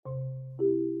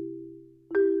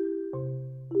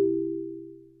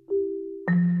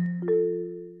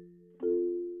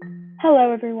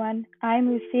Hello, everyone.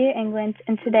 I'm Lucia England,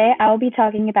 and today I will be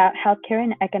talking about healthcare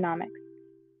and economics.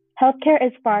 Healthcare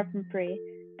is far from free.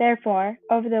 Therefore,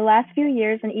 over the last few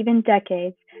years and even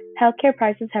decades, healthcare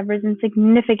prices have risen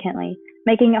significantly,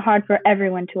 making it hard for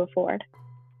everyone to afford.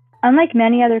 Unlike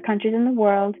many other countries in the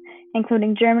world,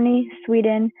 including Germany,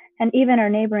 Sweden, and even our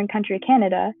neighboring country,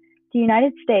 Canada, the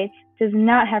United States does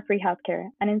not have free healthcare,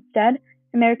 and instead,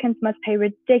 Americans must pay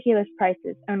ridiculous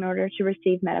prices in order to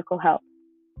receive medical help.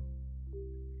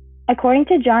 According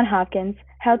to Johns Hopkins,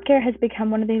 healthcare has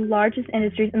become one of the largest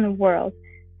industries in the world,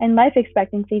 and life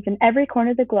expectancies in every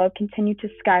corner of the globe continue to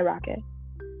skyrocket.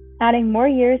 Adding more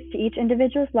years to each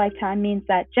individual's lifetime means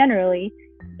that, generally,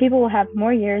 people will have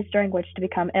more years during which to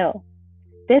become ill.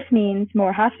 This means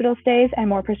more hospital stays and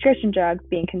more prescription drugs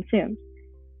being consumed.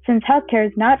 Since healthcare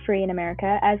is not free in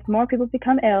America, as more people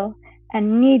become ill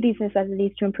and need these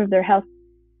necessities to improve their health,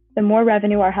 the more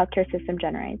revenue our healthcare system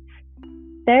generates.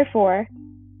 Therefore,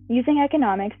 using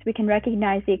economics, we can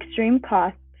recognize the extreme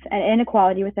costs and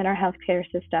inequality within our healthcare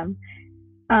system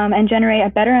and generate a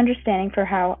better understanding for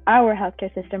how our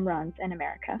healthcare system runs in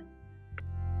America.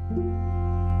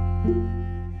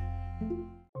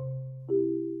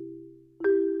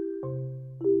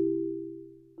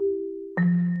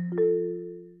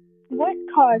 What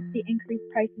caused the increased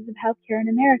prices of healthcare in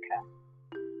America?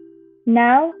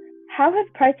 Now, how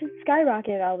have prices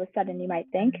skyrocketed all of a sudden, you might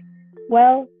think?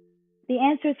 Well, the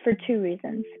answer is for two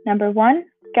reasons. Number one,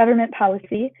 government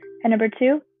policy, and number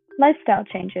two, lifestyle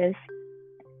changes.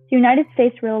 The United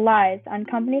States relies on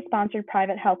company-sponsored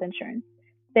private health insurance.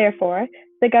 Therefore,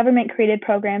 the government created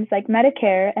programs like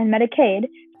Medicare and Medicaid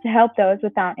to help those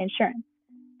without insurance.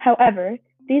 However,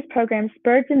 these programs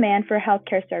spurred demand for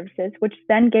healthcare services, which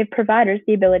then gave providers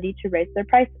the ability to raise their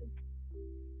prices.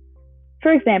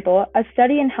 For example, a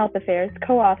study in health affairs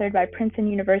co-authored by Princeton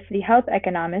University health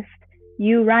economist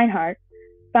Hugh Reinhardt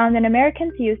found that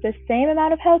Americans use the same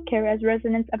amount of healthcare as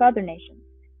residents of other nations.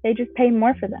 They just pay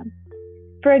more for them.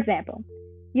 For example,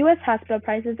 U.S. hospital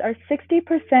prices are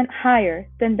 60% higher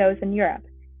than those in Europe,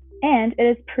 and it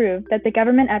is proved that the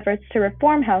government efforts to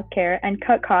reform healthcare and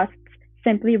cut costs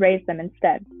simply raise them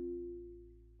instead.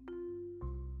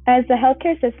 As the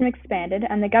healthcare system expanded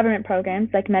and the government programs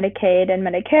like Medicaid and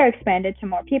Medicare expanded to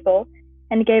more people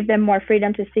and gave them more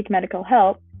freedom to seek medical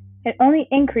help, it only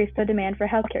increased the demand for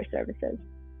healthcare services.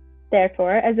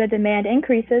 Therefore, as the demand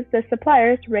increases, the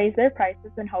suppliers raise their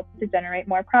prices in hopes to generate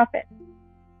more profit.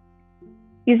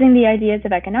 Using the ideas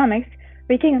of economics,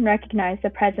 we can recognize the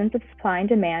presence of supply and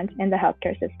demand in the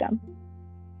healthcare system.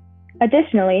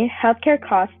 Additionally, healthcare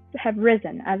costs have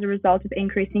risen as a result of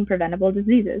increasing preventable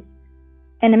diseases.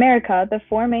 In America, the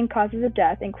four main causes of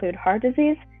death include heart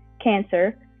disease,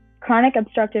 cancer, chronic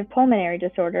obstructive pulmonary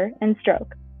disorder, and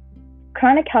stroke.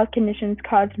 Chronic health conditions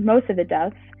cause most of the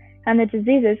deaths, and the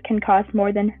diseases can cost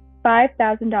more than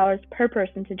 $5,000 per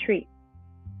person to treat.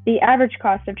 The average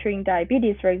cost of treating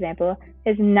diabetes, for example,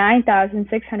 is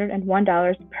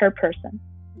 $9,601 per person.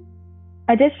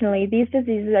 Additionally, these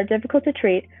diseases are difficult to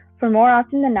treat, for more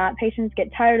often than not, patients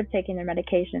get tired of taking their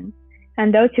medications,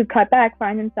 and those who cut back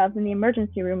find themselves in the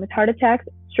emergency room with heart attacks,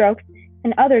 strokes,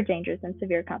 and other dangerous and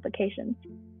severe complications.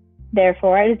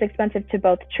 Therefore, it is expensive to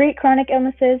both treat chronic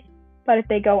illnesses, but if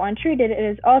they go untreated, it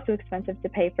is also expensive to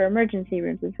pay for emergency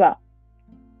rooms as well.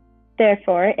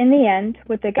 Therefore, in the end,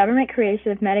 with the government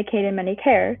creation of Medicaid and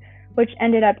Medicare, which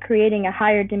ended up creating a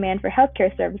higher demand for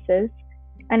healthcare services,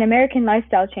 and American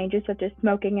lifestyle changes such as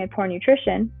smoking and poor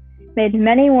nutrition, made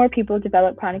many more people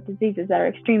develop chronic diseases that are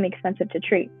extremely expensive to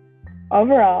treat.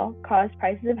 Overall, caused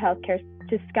prices of healthcare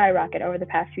to skyrocket over the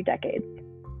past few decades.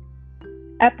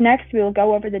 Up next, we will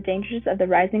go over the dangers of the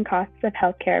rising costs of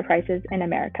healthcare prices in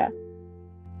America.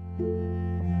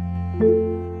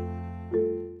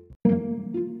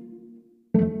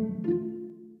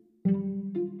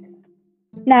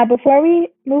 Now, before we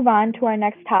move on to our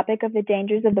next topic of the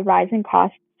dangers of the rising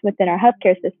costs within our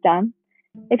healthcare system,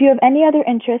 if you have any other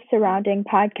interests surrounding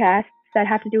podcasts that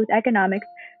have to do with economics,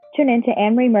 tune in to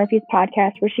Anne Marie Murphy's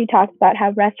podcast where she talks about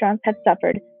how restaurants have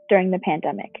suffered during the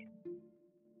pandemic.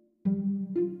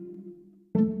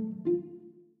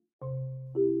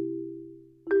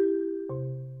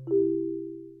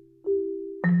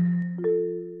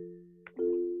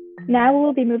 Now we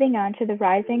will be moving on to the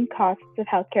rising costs of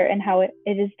healthcare and how it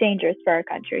is dangerous for our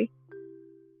country.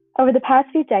 Over the past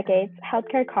few decades,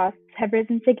 healthcare costs have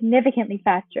risen significantly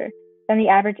faster than the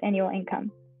average annual income,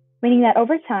 meaning that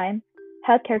over time,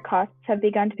 healthcare costs have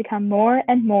begun to become more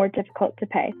and more difficult to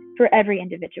pay for every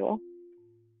individual.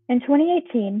 In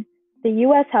 2018, the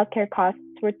U.S. healthcare costs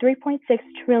were $3.6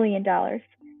 trillion.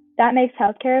 That makes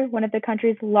healthcare one of the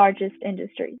country's largest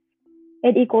industries.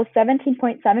 It equals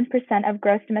 17.7% of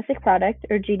gross domestic product,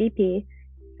 or GDP,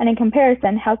 and in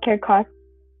comparison, healthcare costs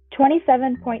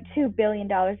 $27.2 billion in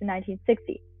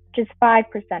 1960, which is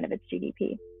 5% of its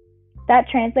GDP. That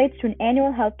translates to an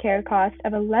annual healthcare cost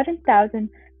of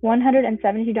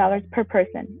 $11,172 per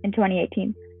person in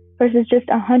 2018 versus just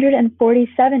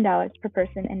 $147 per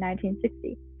person in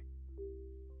 1960.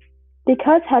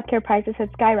 Because healthcare prices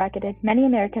have skyrocketed, many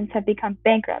Americans have become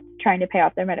bankrupt trying to pay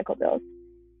off their medical bills.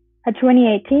 A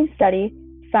 2018 study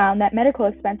found that medical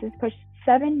expenses pushed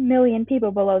 7 million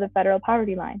people below the federal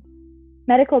poverty line.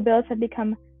 Medical bills have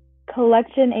become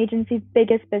collection agencies'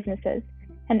 biggest businesses,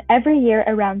 and every year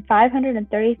around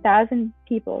 530,000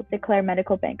 people declare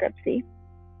medical bankruptcy.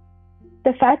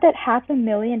 The fact that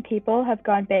 500,000 people have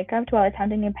gone bankrupt while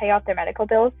attempting to pay off their medical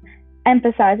bills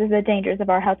emphasizes the dangers of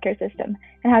our healthcare system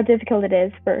and how difficult it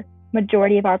is for the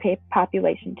majority of our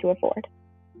population to afford.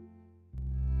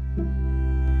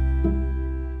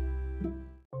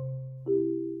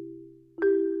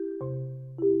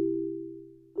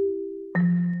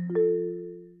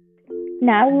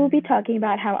 Now we will be talking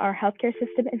about how our healthcare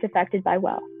system is affected by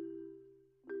wealth.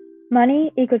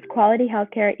 Money equals quality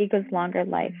healthcare equals longer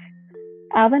life.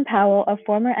 Alvin Powell, a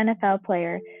former NFL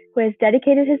player who has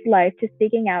dedicated his life to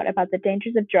speaking out about the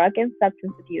dangers of drug and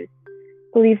substance abuse,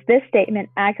 believes this statement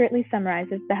accurately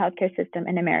summarizes the healthcare system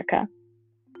in America.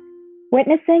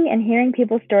 Witnessing and hearing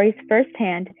people's stories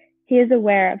firsthand, he is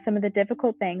aware of some of the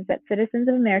difficult things that citizens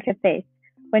of America face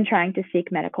when trying to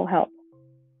seek medical help.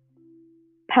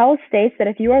 Powell states that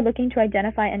if you are looking to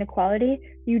identify inequality,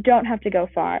 you don't have to go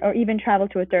far or even travel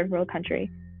to a third world country.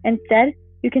 Instead,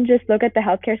 you can just look at the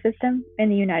healthcare system in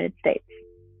the United States.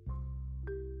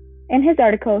 In his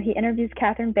article, he interviews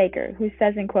Catherine Baker, who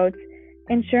says in quotes,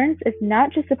 "Insurance is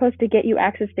not just supposed to get you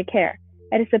access to care.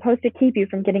 It is supposed to keep you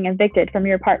from getting evicted from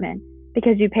your apartment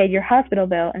because you paid your hospital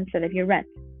bill instead of your rent."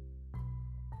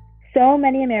 So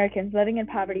many Americans living in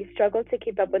poverty struggle to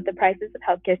keep up with the prices of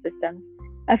healthcare systems,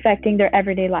 affecting their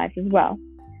everyday lives as well.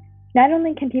 Not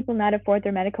only can people not afford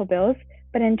their medical bills,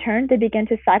 but in turn, they begin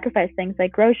to sacrifice things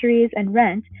like groceries and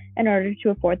rent in order to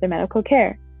afford their medical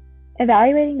care.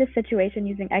 Evaluating the situation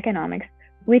using economics,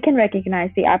 we can recognize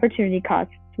the opportunity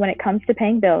costs when it comes to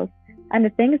paying bills and the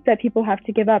things that people have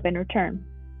to give up in return.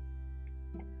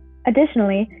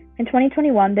 Additionally, in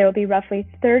 2021, there will be roughly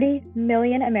 30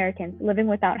 million Americans living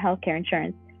without healthcare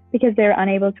insurance because they are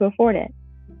unable to afford it.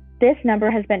 This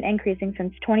number has been increasing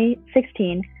since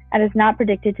 2016 and is not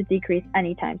predicted to decrease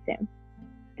anytime soon.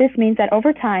 This means that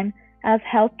over time, as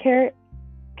healthcare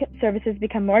services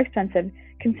become more expensive,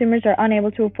 consumers are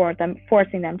unable to afford them,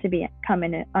 forcing them to become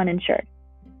uninsured.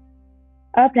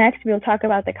 Up next, we will talk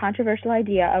about the controversial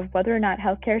idea of whether or not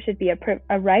healthcare should be a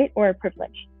right or a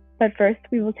privilege. But first,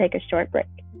 we will take a short break.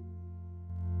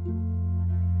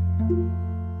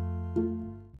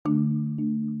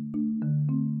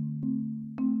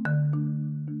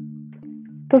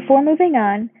 Before moving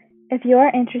on, if you are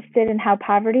interested in how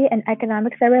poverty and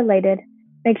economics are related,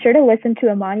 make sure to listen to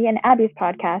Amani and Abby's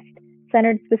podcast,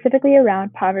 centered specifically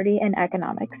around poverty and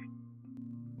economics.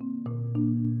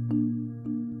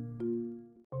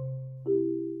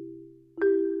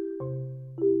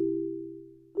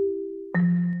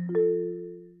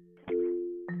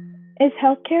 Is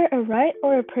healthcare a right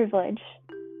or a privilege?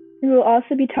 We will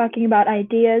also be talking about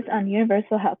ideas on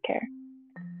universal healthcare.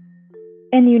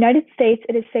 In the United States,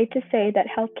 it is safe to say that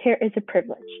healthcare is a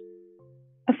privilege.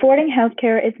 Affording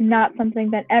healthcare is not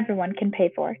something that everyone can pay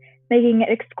for, making it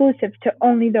exclusive to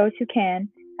only those who can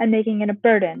and making it a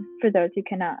burden for those who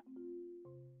cannot.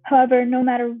 However, no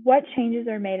matter what changes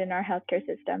are made in our healthcare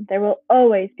system, there will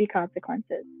always be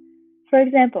consequences. For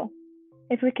example,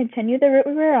 if we continue the route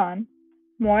we were on,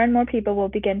 more and more people will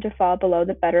begin to fall below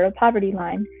the federal poverty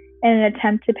line in an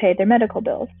attempt to pay their medical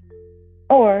bills.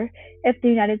 Or, if the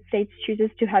United States chooses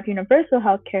to have universal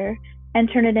health care and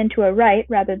turn it into a right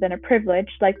rather than a privilege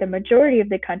like the majority of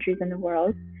the countries in the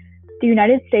world, the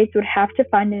United States would have to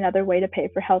find another way to pay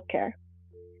for health care.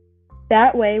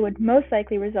 That way would most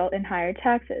likely result in higher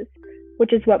taxes,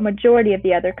 which is what majority of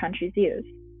the other countries use.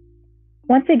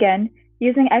 Once again,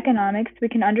 using economics, we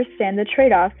can understand the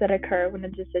trade-offs that occur when a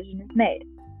decision is made.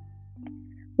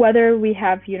 Whether we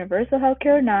have universal health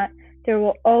care or not, there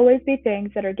will always be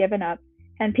things that are given up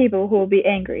and people who will be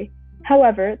angry.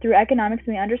 However, through economics,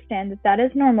 we understand that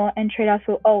is normal and trade-offs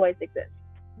will always exist.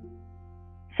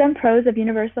 Some pros of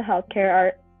universal health care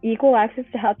are equal access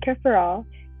to health care for all,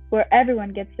 where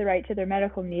everyone gets the right to their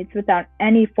medical needs without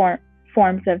any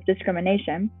forms of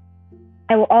discrimination.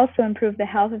 It will also improve the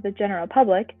health of the general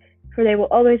public, for they will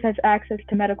always have access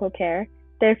to medical care,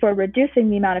 therefore reducing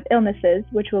the amount of illnesses,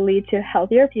 which will lead to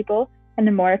healthier people and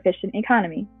a more efficient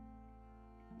economy.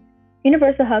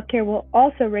 Universal health care will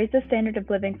also raise the standard of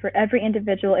living for every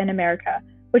individual in America,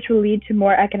 which will lead to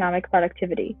more economic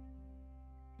productivity.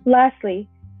 Lastly,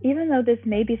 even though this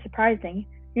may be surprising,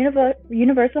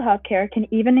 universal health care can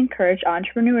even encourage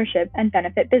entrepreneurship and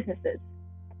benefit businesses.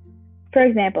 For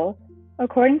example,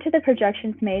 according to the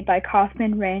projections made by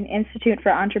Kauffman Raine Institute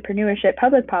for Entrepreneurship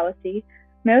Public Policy,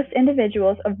 most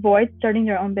individuals avoid starting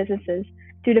their own businesses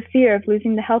due to fear of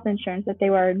losing the health insurance that they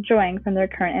were enjoying from their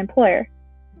current employer.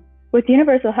 With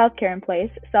universal health care in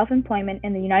place, self-employment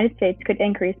in the United States could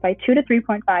increase by 2 to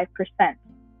 3.5%.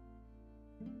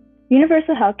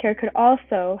 Universal health care could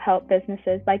also help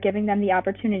businesses by giving them the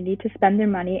opportunity to spend their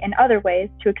money in other ways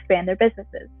to expand their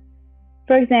businesses.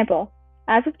 For example,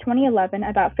 as of 2011,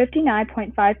 about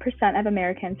 59.5% of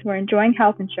Americans were enjoying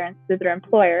health insurance through their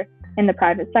employer in the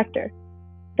private sector.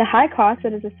 The high cost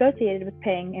that is associated with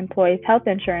paying employees health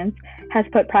insurance has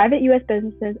put private U.S.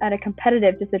 businesses at a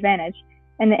competitive disadvantage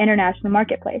in the international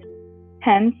marketplace.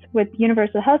 Hence, with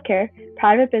universal health care,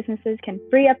 private businesses can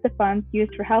free up the funds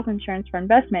used for health insurance for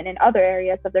investment in other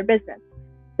areas of their business.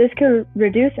 This could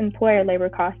reduce employer labor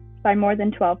costs by more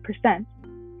than 12%.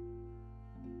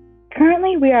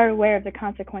 Currently, we are aware of the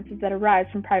consequences that arise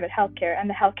from private healthcare and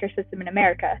the healthcare system in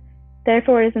America.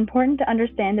 Therefore, it is important to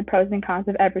understand the pros and cons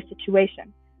of every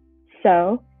situation.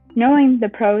 So, knowing the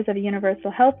pros of a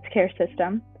universal healthcare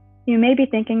system, you may be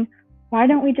thinking, why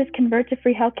don't we just convert to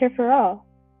free healthcare for all?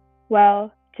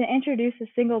 Well, to introduce a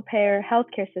single-payer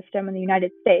healthcare system in the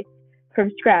United States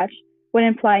from scratch would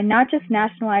imply not just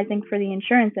nationalizing for the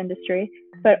insurance industry,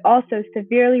 but also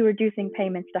severely reducing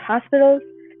payments to hospitals,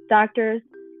 doctors,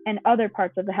 and other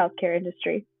parts of the healthcare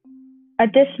industry.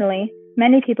 Additionally,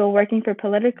 many people working for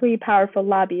politically powerful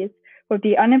lobbies would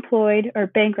be unemployed or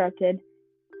bankrupted,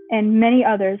 and many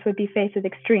others would be faced with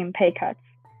extreme pay cuts.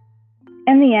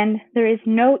 In the end, there is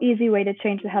no easy way to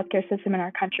change the healthcare system in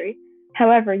our country.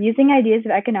 However, using ideas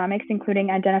of economics, including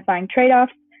identifying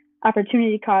trade-offs,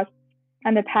 opportunity costs,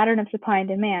 and the pattern of supply and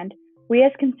demand, we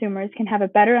as consumers can have a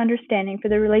better understanding for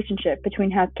the relationship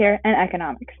between healthcare and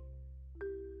economics.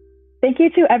 Thank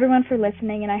you to everyone for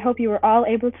listening, and I hope you were all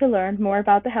able to learn more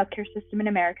about the healthcare system in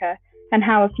America and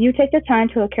how, if you take the time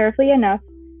to look carefully enough,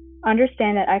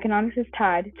 understand that economics is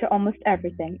tied to almost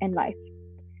everything in life.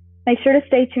 Make sure to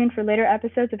stay tuned for later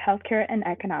episodes of Healthcare and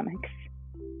Economics.